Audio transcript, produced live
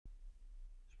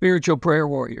Spiritual prayer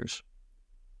warriors.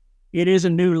 It is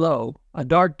a new low, a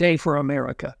dark day for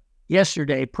America.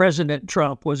 Yesterday, President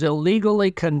Trump was illegally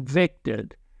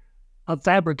convicted of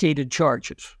fabricated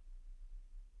charges.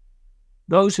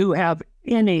 Those who have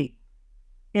any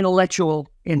intellectual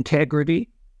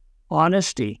integrity,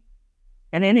 honesty,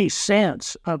 and any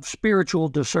sense of spiritual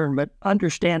discernment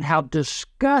understand how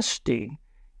disgusting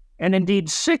and indeed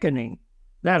sickening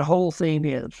that whole thing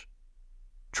is.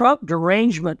 Trump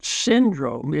derangement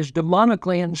syndrome is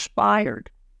demonically inspired.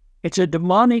 It's a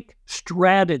demonic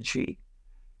strategy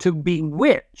to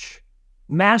bewitch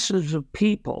masses of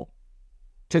people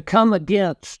to come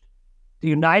against the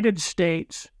United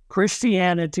States,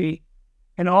 Christianity,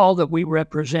 and all that we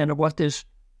represent of what this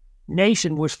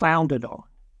nation was founded on.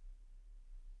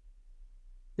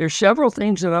 There's several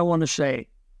things that I want to say.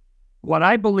 What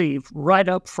I believe right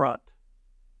up front.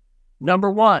 Number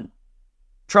one,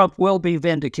 Trump will be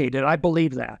vindicated. I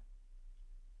believe that.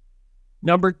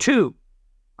 Number two,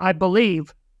 I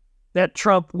believe that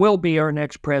Trump will be our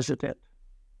next president.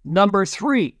 Number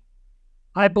three,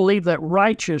 I believe that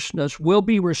righteousness will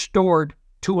be restored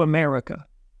to America.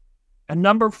 And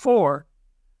number four,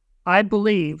 I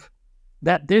believe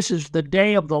that this is the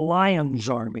day of the Lion's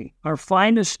Army, our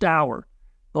finest hour.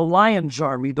 The Lion's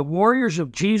Army, the warriors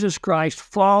of Jesus Christ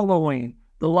following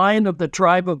the Lion of the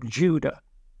tribe of Judah,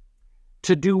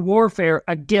 to do warfare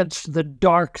against the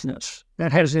darkness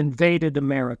that has invaded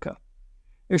America.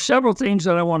 There's several things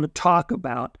that I want to talk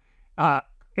about.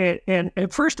 And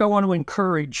first, I want to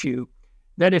encourage you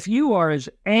that if you are as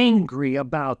angry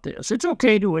about this, it's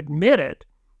okay to admit it,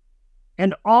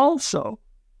 and also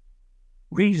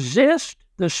resist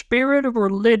the spirit of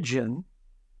religion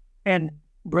and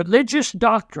religious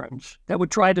doctrines that would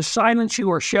try to silence you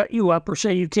or shut you up or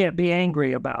say you can't be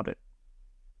angry about it.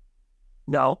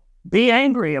 No. Be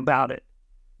angry about it,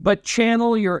 but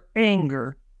channel your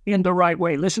anger in the right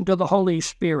way. Listen to the Holy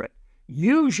Spirit.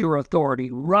 Use your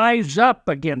authority. Rise up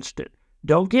against it.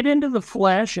 Don't get into the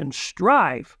flesh and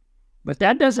strive. But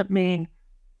that doesn't mean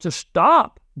to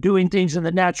stop doing things in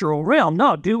the natural realm.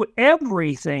 No, do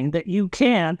everything that you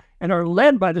can and are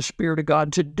led by the Spirit of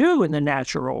God to do in the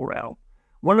natural realm.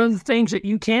 One of the things that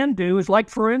you can do is, like,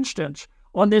 for instance,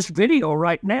 on this video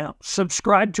right now,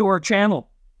 subscribe to our channel.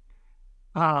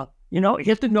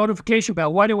 Hit the notification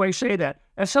bell. Why do I say that?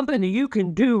 That's something that you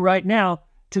can do right now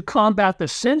to combat the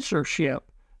censorship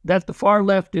that the far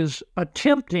left is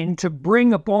attempting to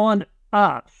bring upon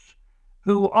us,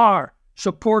 who are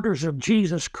supporters of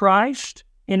Jesus Christ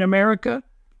in America,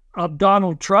 of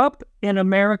Donald Trump in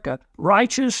America,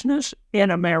 righteousness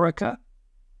in America.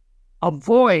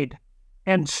 Avoid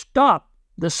and stop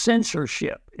the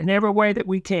censorship in every way that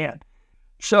we can.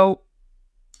 So,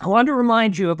 I want to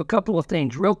remind you of a couple of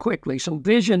things real quickly, some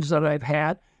visions that I've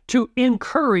had to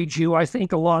encourage you, I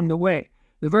think, along the way.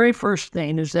 The very first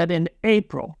thing is that in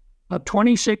April of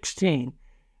 2016,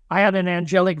 I had an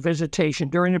angelic visitation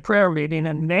during a prayer meeting,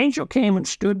 and an angel came and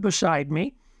stood beside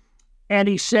me, and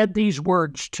he said these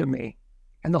words to me.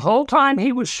 And the whole time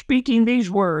he was speaking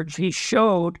these words, he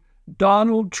showed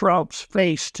Donald Trump's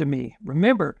face to me.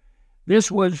 Remember, this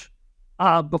was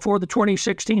before the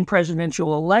 2016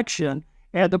 presidential election,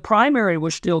 and the primary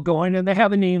was still going, and they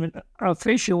haven't even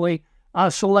officially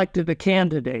selected a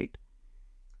candidate.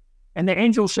 And the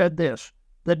angel said this: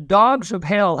 the dogs of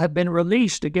hell have been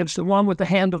released against the one with the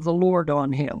hand of the Lord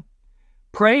on him.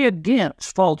 Pray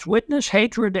against false witness,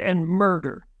 hatred, and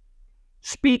murder.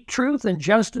 Speak truth and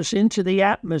justice into the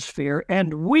atmosphere,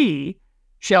 and we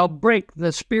shall break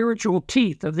the spiritual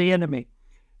teeth of the enemy.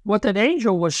 What that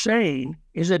angel was saying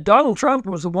is that Donald Trump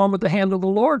was the one with the hand of the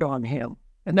Lord on him.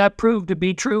 And that proved to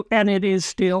be true, and it is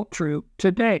still true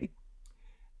today.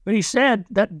 But he said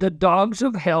that the dogs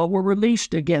of hell were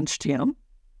released against him,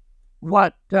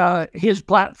 what his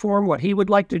platform, what he would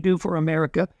like to do for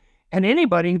America, and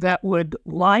anybody that would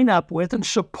line up with and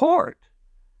support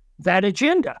that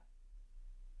agenda.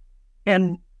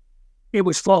 And it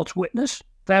was false witness,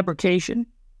 fabrication,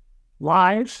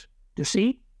 lies,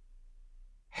 deceit,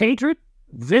 hatred,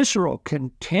 visceral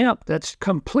contempt that's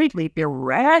completely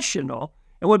irrational,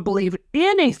 and would believe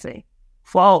anything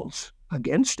false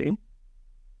against him.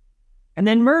 And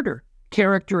then murder,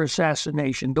 character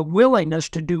assassination, the willingness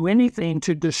to do anything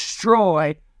to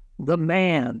destroy the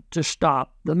man, to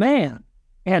stop the man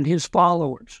and his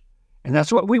followers. And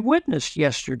that's what we witnessed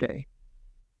yesterday.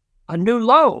 A new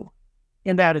low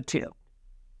in that attempt.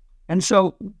 And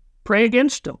so pray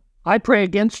against them. I pray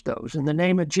against those in the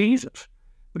name of Jesus.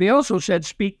 But he also said,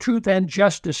 speak truth and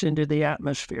justice into the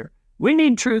atmosphere. We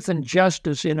need truth and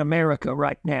justice in America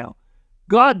right now.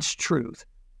 God's truth,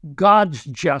 God's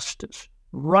justice,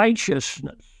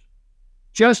 righteousness,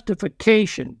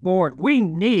 justification, born. We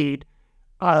need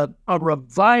a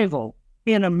revival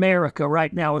in America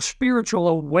right now, a spiritual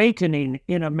awakening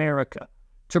in America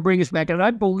to bring us back. And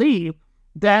I believe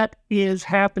that is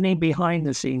happening behind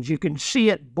the scenes. You can see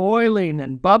it boiling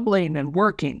and bubbling and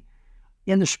working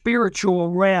in the spiritual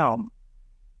realm,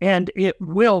 and it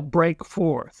will break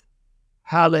forth.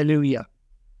 Hallelujah.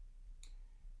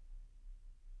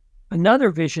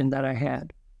 Another vision that I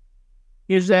had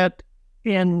is that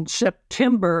in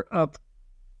September of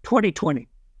 2020,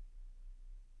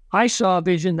 I saw a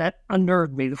vision that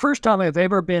unnerved me. The first time I've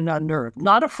ever been unnerved.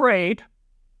 Not afraid,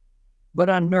 but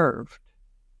unnerved,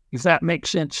 if that makes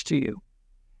sense to you.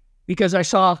 Because I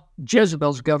saw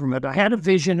Jezebel's government. I had a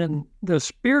vision, and the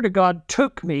Spirit of God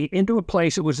took me into a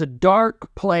place. It was a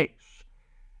dark place,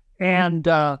 and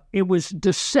it was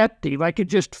deceptive. I could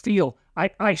just feel.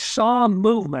 I saw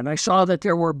movement. I saw that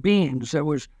there were beings. There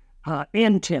was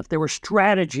intent. There were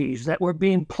strategies that were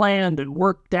being planned and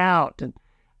worked out, and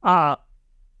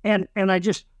I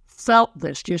just felt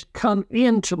this just come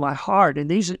into my heart.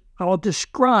 And these, I'll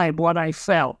describe what I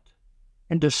felt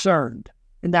and discerned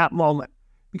in that moment,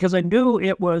 because I knew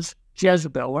it was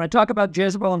Jezebel. When I talk about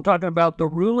Jezebel, I'm talking about the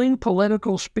ruling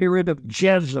political spirit of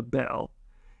Jezebel,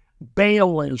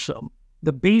 Baalism,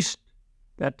 the beast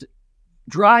that's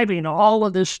driving all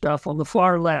of this stuff on the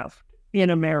far left in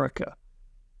America,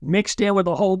 mixed in with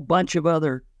a whole bunch of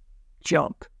other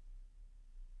junk.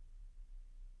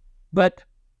 But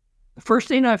the first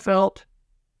thing I felt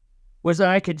was that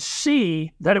I could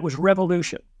see that it was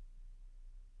revolution.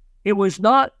 It was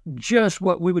not just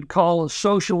what we would call a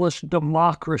socialist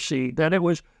democracy, that it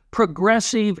was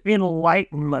progressive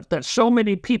enlightenment, that so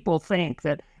many people think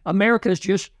that America is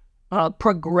just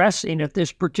progressing at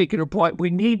this particular point. We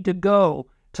need to go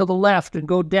to the left and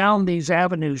go down these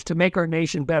avenues to make our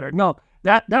nation better. No,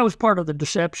 that was part of the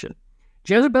deception.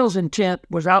 Jezebel's intent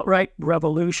was outright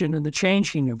revolution and the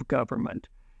changing of government.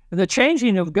 And the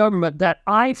changing of government that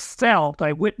I felt,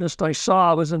 I witnessed, I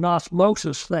saw was an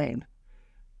osmosis thing,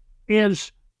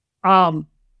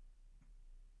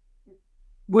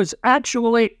 was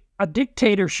actually a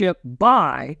dictatorship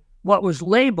by what was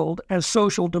labeled as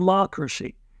social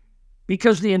democracy,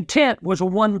 because the intent was a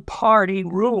one-party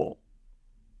rule.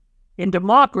 In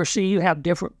democracy, you have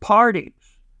different parties,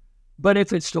 but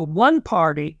if it's the one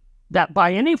party that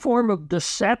by any form of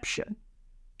deception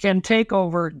can take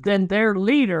over, then their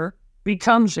leader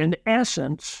becomes, in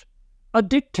essence, a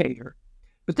dictator.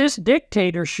 But this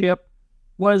dictatorship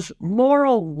was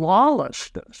moral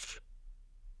lawlessness.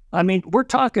 I mean, we're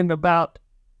talking about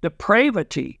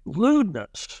depravity,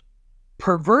 lewdness,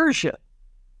 perversion,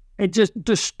 and just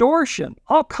distortion,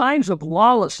 all kinds of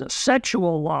lawlessness,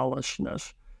 sexual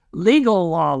lawlessness, legal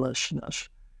lawlessness.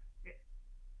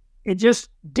 It just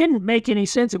didn't make any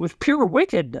sense. It was pure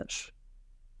wickedness.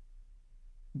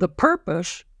 The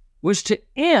purpose was to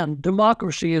end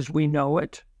democracy as we know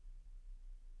it,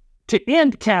 to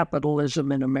end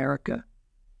capitalism in America,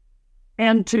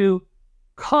 and to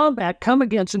come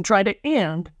against and try to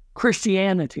end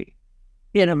Christianity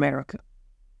in America.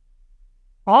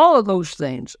 All of those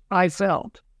things I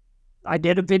felt. I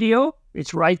did a video.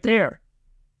 It's right there.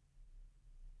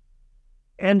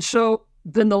 And so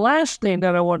then the last thing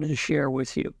that I wanted to share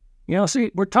with you,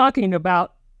 see, we're talking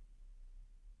about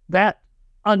that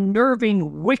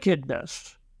unnerving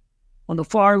wickedness on the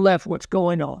far left, what's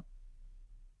going on.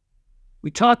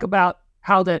 We talk about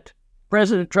how that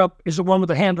President Trump is the one with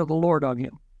the hand of the Lord on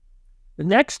him. The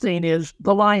next thing is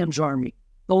the Lion's Army.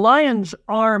 The Lion's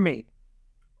Army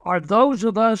are those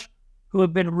of us who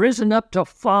have been risen up to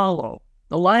follow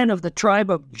the Lion of the tribe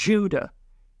of Judah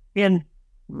in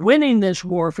winning this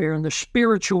warfare in the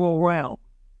spiritual realm.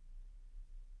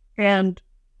 And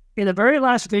in the very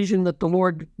last vision that the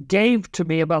Lord gave to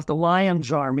me about the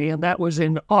Lion's Army, and that was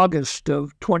in August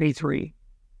of 23,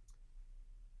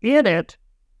 in it,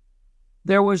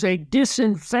 there was a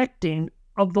disinfecting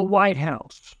of the White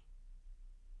House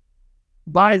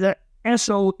by the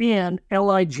SONLIGHT,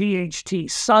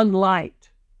 sunlight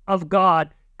of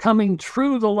God coming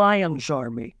through the Lion's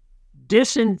Army,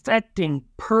 disinfecting,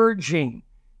 purging,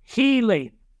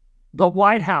 healing the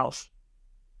White House,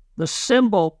 the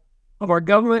symbol of our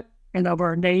government and of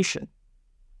our nation.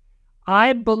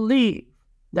 I believe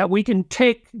that we can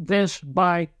take this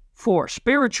by force,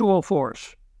 spiritual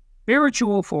force,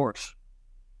 spiritual force.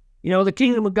 The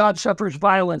kingdom of God suffers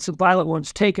violence, and violent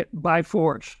ones take it by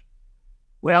force.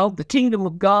 Well, the kingdom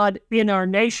of God in our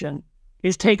nation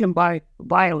is taken by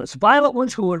violence. Violent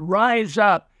ones who would rise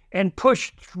up and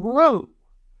push through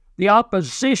the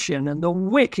opposition and the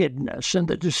wickedness and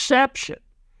the deception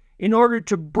in order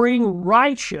to bring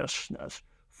righteousness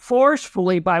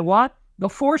forcefully by what? The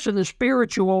force of the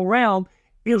spiritual realm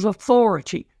is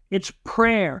authority. It's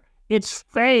prayer. It's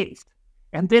faith.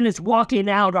 And then it's walking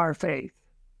out our faith.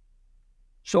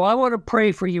 So I want to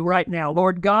pray for you right now.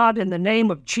 Lord God, in the name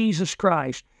of Jesus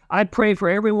Christ, I pray for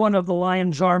every one of the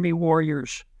Lion's Army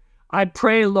warriors. I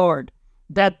pray, Lord,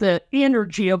 that the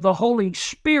energy of the Holy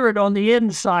Spirit on the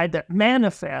inside that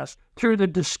manifests through the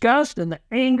disgust and the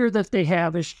anger that they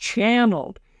have is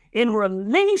channeled in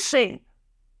releasing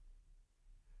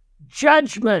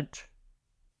judgment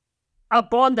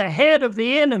upon the head of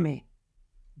the enemy,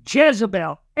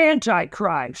 Jezebel,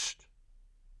 Antichrist.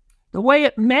 The way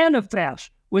it manifests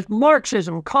with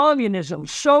Marxism, communism,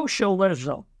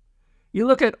 socialism. You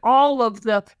look at all of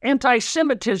the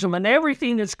anti-Semitism and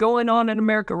everything that's going on in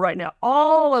America right now.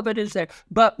 All of it is there.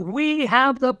 But we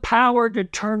have the power to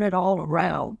turn it all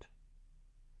around.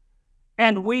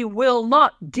 And we will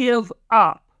not give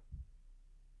up.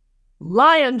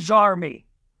 Lion's Army,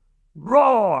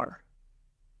 roar.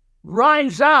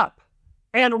 Rise up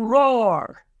and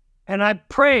roar. And I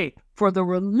pray for the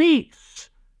release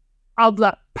of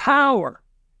that power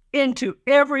into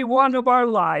every one of our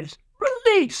lives.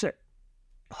 Release it.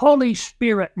 Holy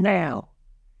Spirit, now,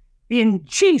 in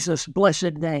Jesus'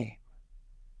 blessed name.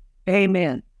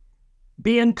 Amen.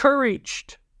 Be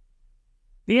encouraged.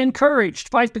 Be encouraged.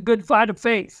 Fight the good fight of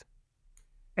faith.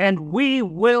 And we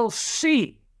will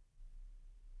see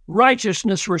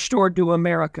righteousness restored to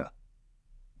America.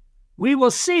 We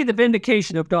will see the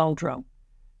vindication of Donald Trump.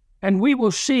 And we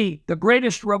will see the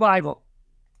greatest revival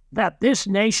that this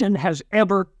nation has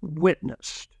ever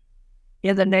witnessed.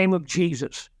 In the name of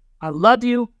Jesus. I love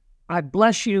you. I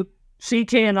bless you.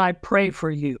 CK and I pray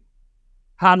for you.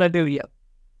 Hallelujah.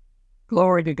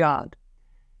 Glory to God.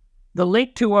 The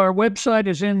link to our website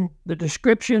is in the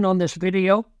description on this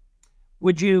video.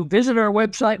 Would you visit our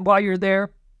website while you're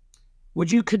there?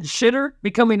 Would you consider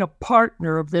becoming a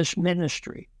partner of this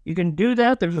ministry? You can do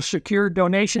that. There's a secure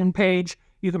donation page.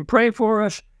 You can pray for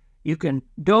us. You can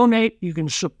donate. You can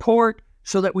support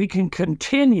so that we can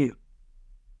continue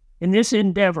in this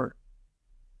endeavor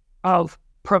of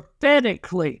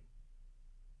prophetically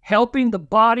helping the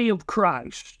body of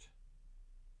Christ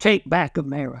take back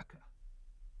America.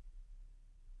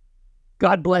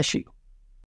 God bless you.